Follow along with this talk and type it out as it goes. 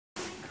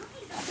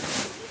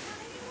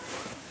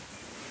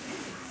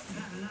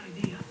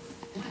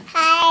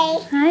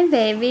Hi,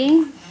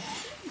 baby.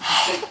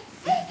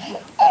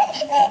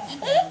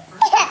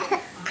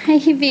 Are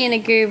you being a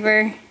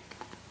goober?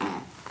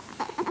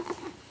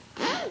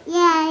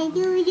 Yeah,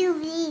 do.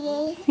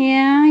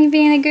 Yeah, you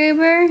being a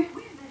goober?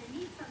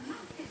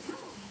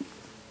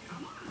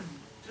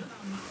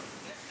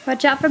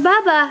 Watch out for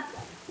Bubba.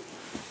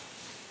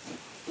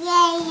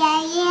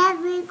 Yeah.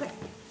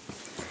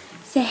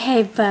 Say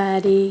hey,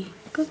 buddy.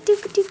 Go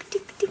dook dook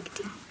dook dook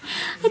dook.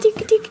 A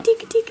dook dook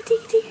dook dook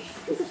dook dook.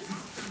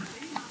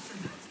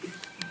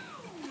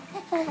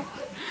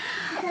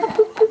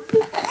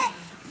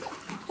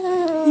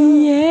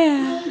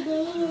 Yeah.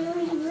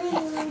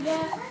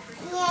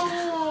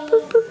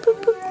 Boop, boop, boop,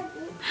 boop.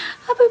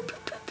 Ah, boop,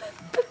 boop, boop, boop,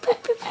 boop, boop,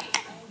 boop.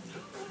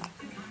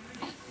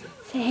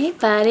 Say hey,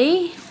 buddy.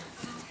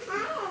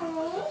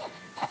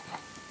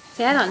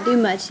 See, I don't do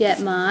much yet,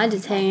 Ma. I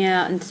just hang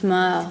out and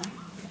smile.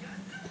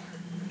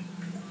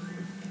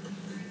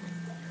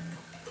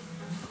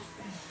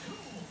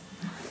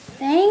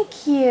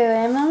 Thank you,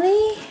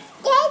 Emily.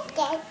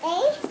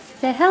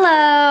 Say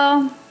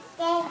hello.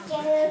 Thank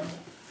you.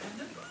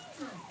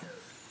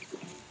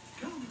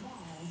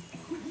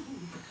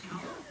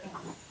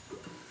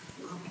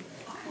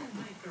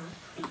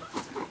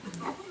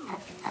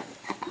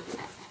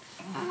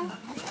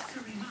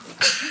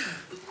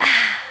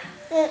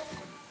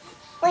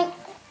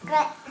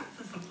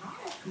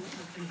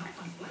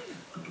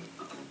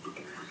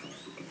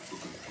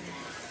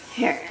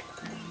 Here.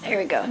 There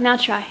we go. Now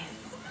try.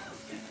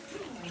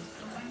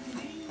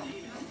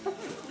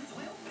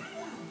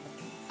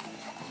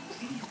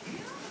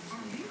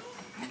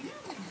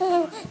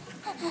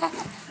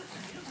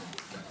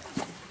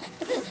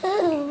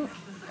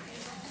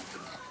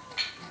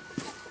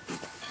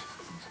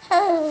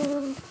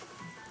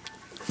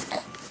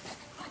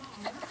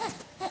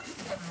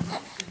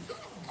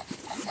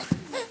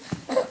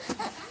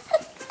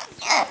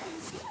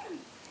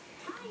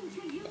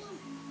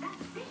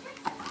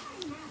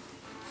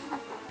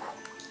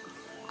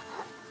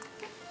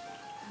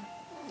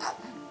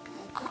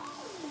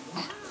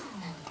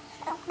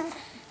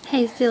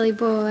 Hey, silly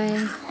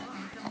boy.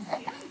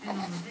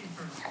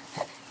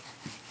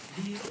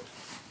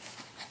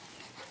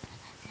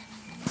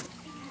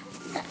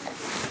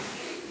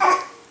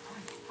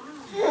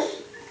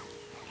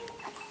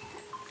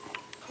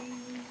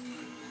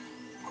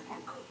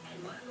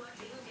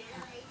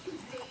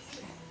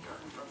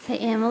 Say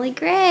Emily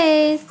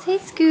Grace. Hey,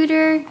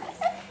 Scooter. You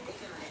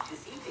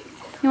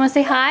want to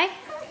say hi?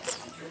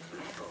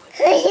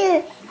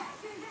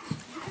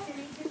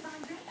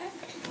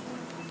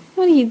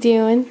 What are you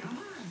doing?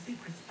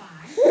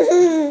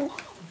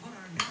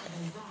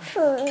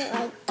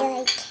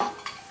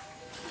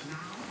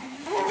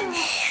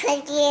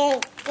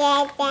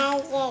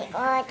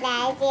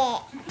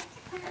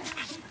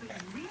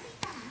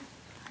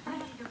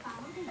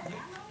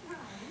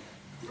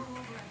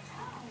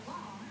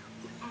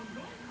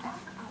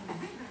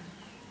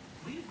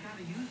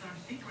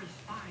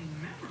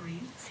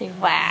 Say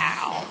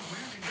wow.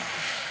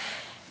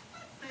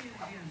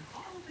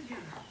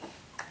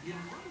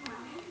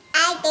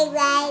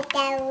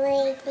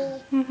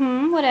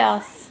 What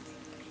else?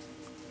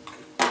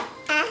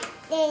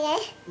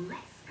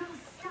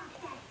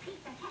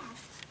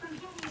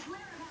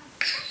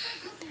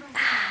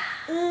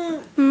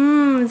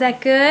 Is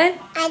that good?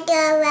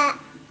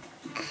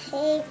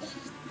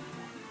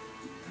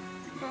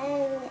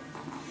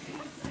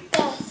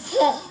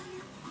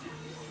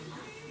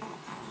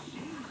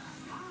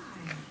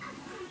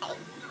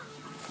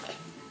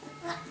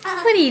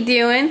 What are you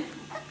doing?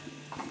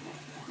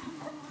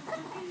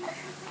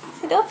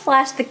 Don't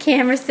flash the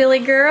camera, silly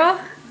girl.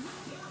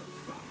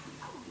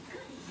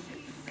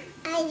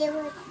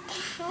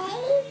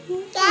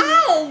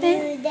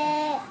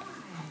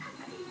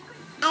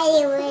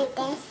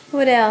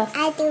 What else?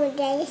 I do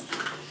this.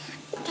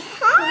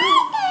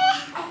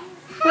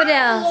 What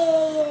else?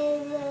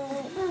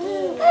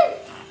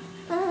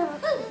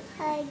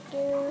 I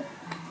do.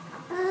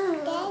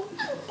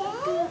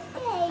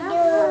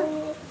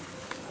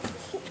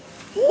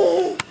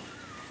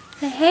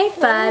 Say, hey,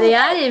 buddy,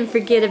 I didn't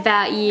forget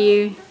about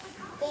you.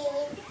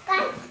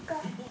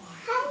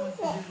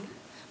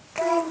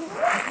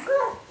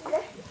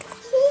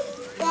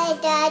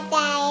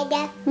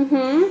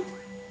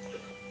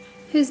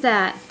 Who's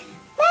that?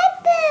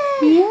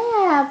 Papa.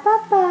 Yeah,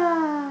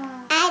 Papa.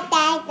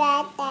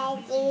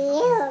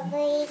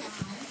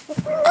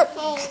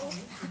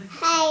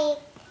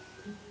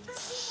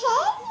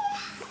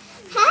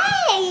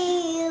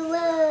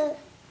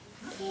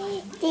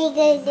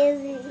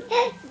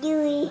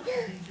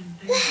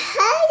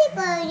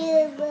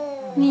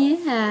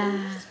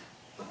 Yeah.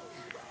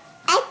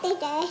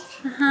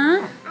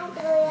 Uh-huh.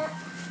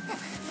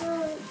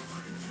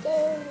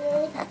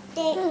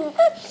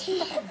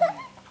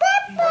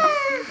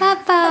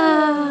 Papa.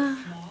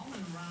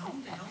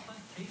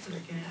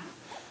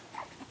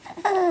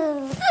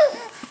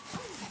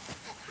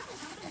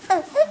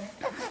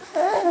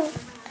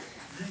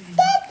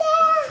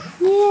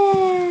 Yeah.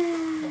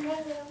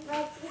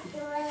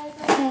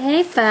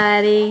 Hey,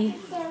 buddy.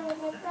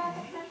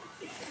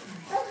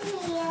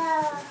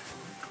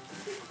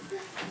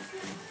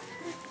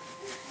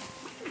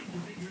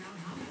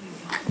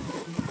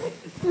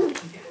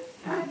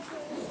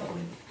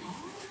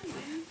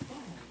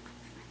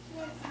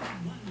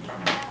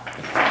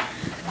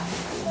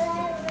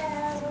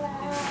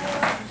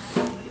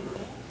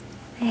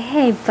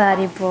 Hey,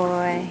 buddy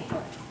boy.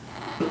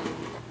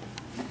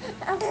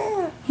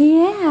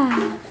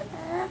 Yeah.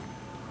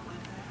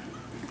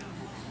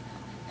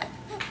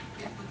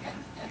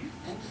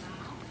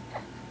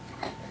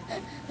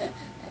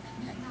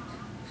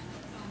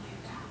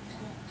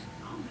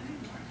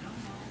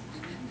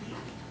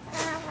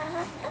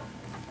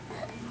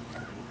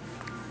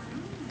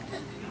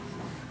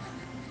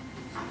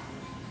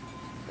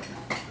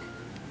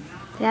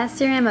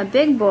 That's your I'm a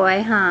big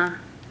boy, huh?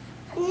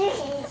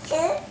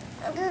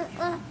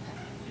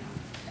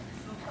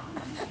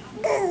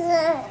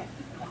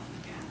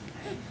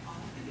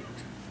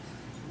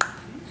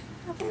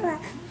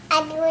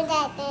 I do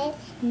that.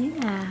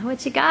 Yeah.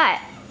 What you got?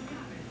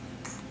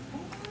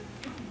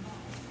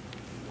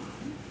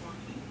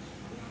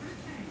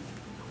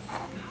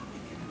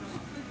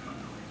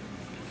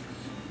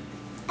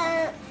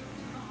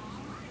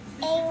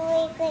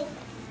 Everything.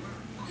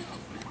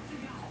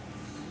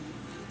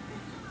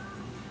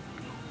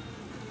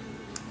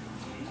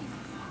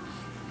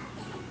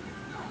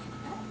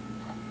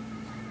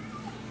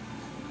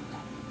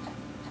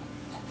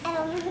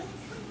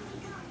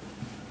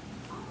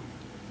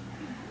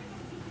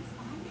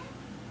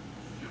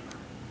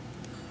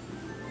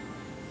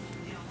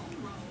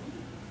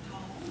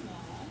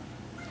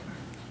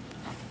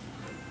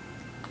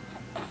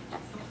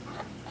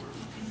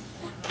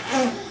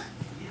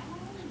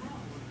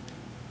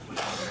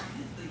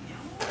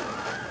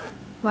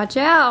 Watch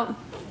out.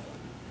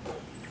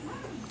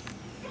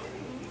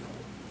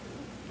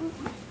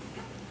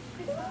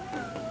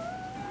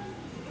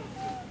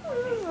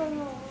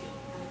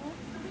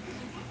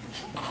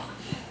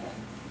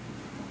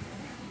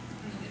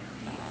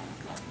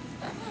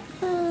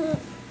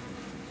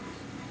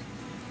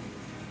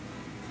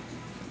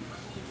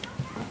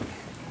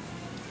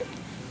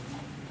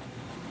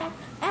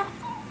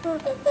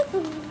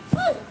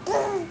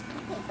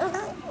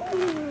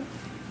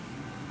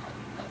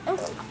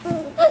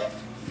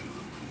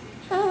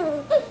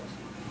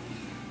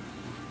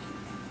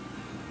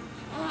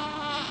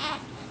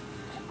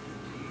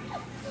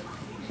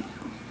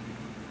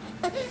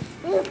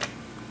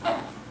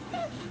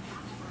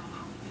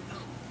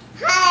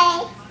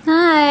 Hi.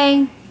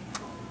 Hi.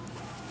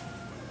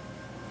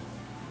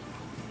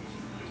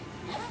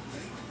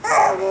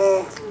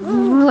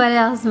 What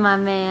else, my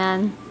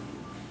man?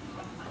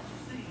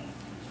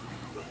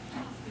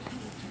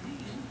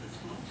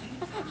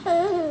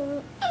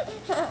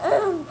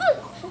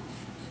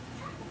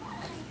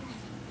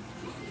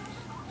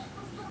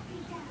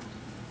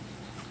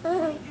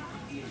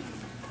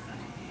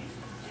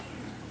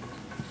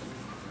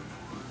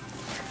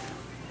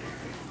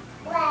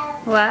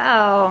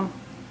 Wow.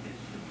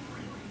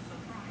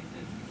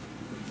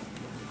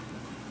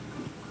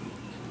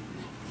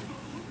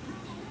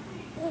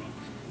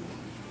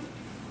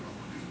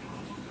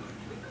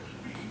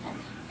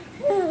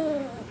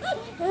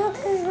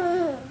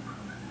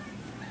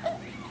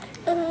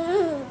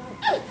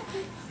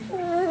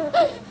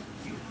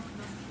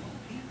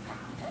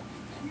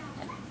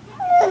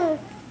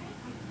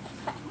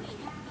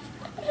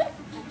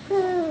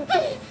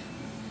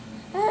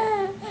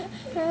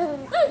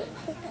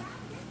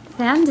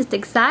 I'm just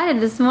excited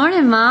this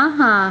morning, Ma,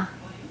 huh?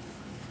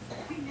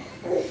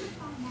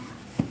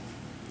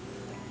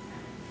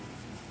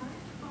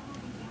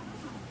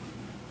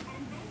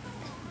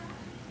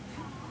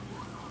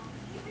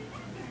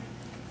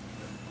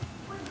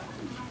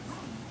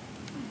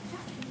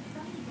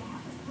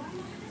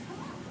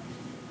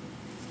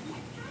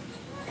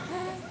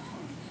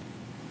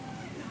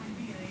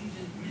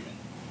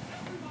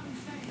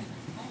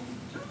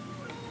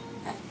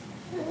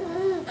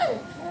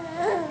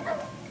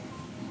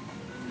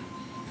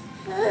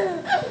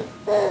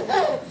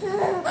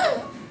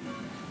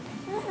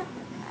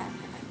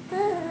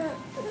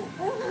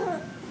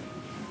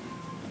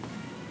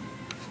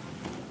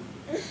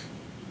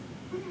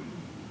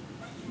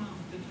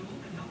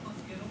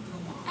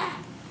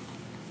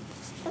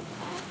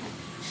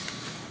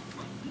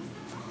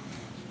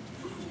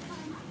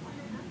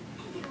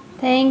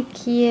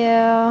 Thank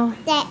you.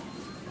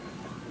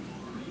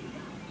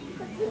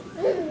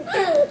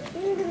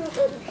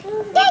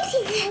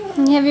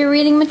 You have your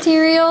reading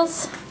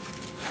materials?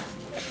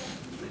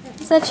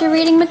 Is that your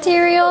reading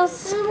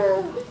materials?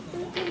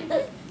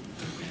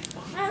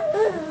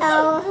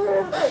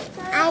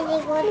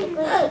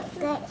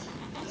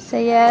 So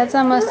yeah, it's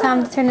almost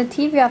time to turn the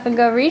TV off and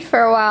go read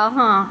for a while,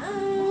 huh?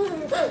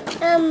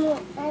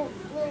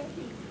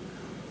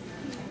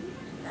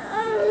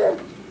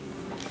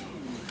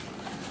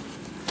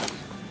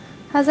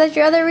 How's that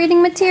your other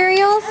reading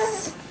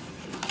materials?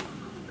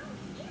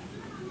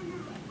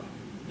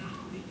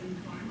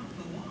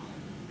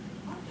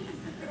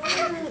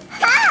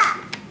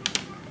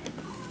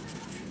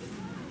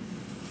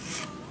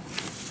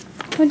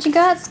 What you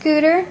got,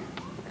 Scooter?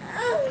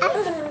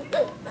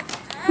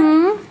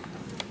 Hmm?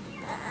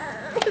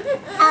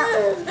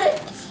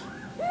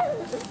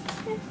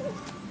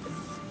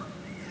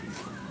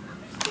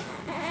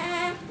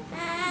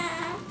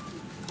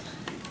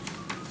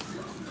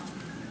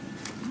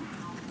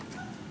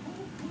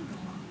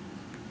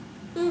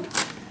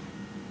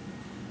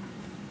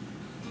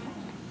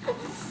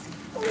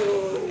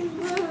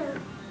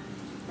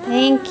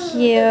 Thank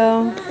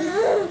you.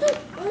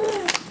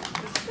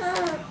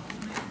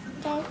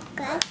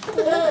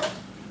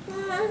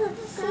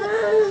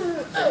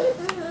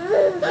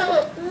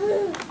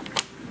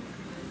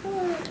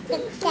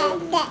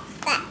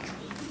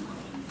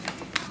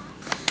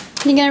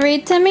 You gonna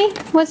read to me?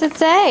 What's it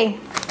say?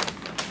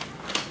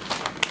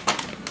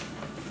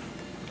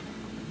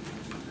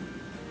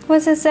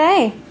 What's it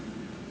say?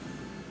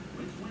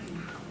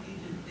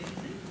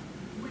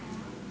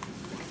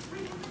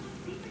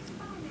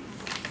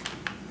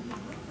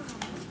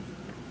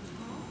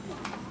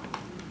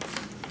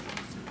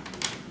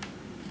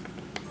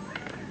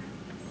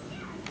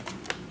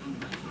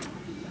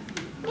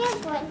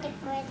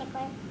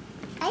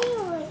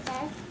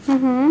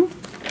 Mm-hmm.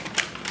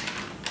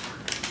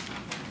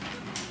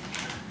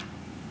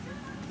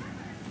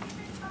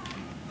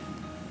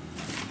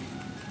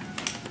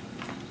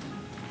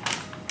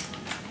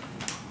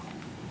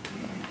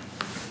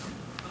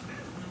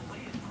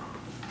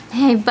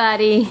 Hey,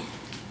 buddy.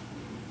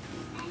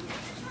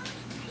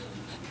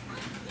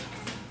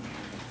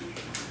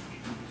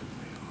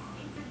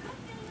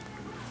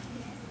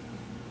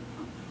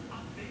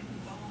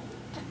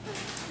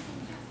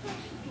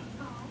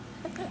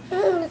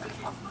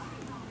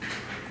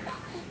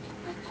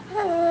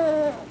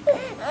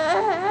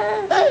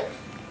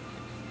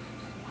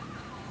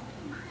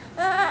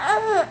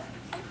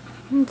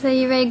 So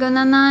you ready to go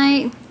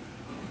night-night?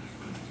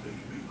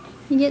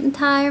 You getting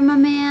tired, my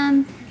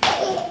man?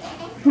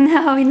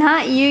 No,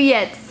 not you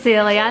yet,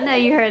 silly. I know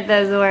you heard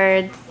those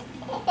words.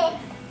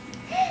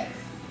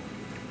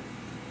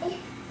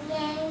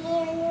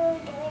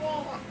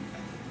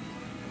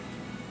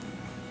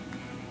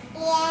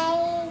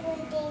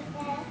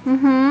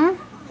 Mm-hmm.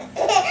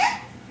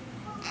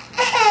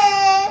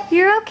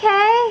 You're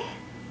okay?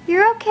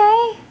 You're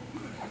okay?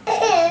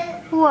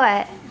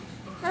 What?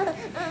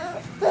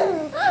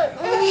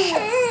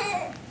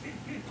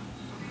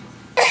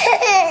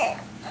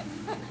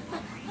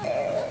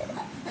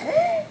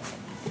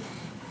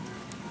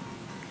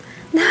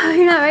 No,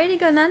 you're not ready to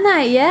go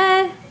night-night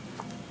yet.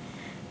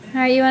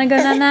 Alright, you wanna go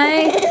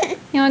night-night?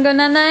 You wanna go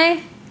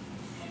night-night?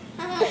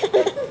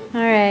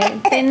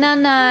 Alright, say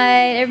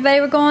night-night.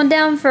 Everybody, we're going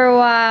down for a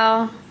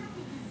while.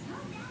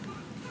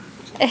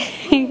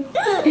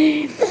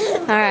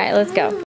 Alright, let's go.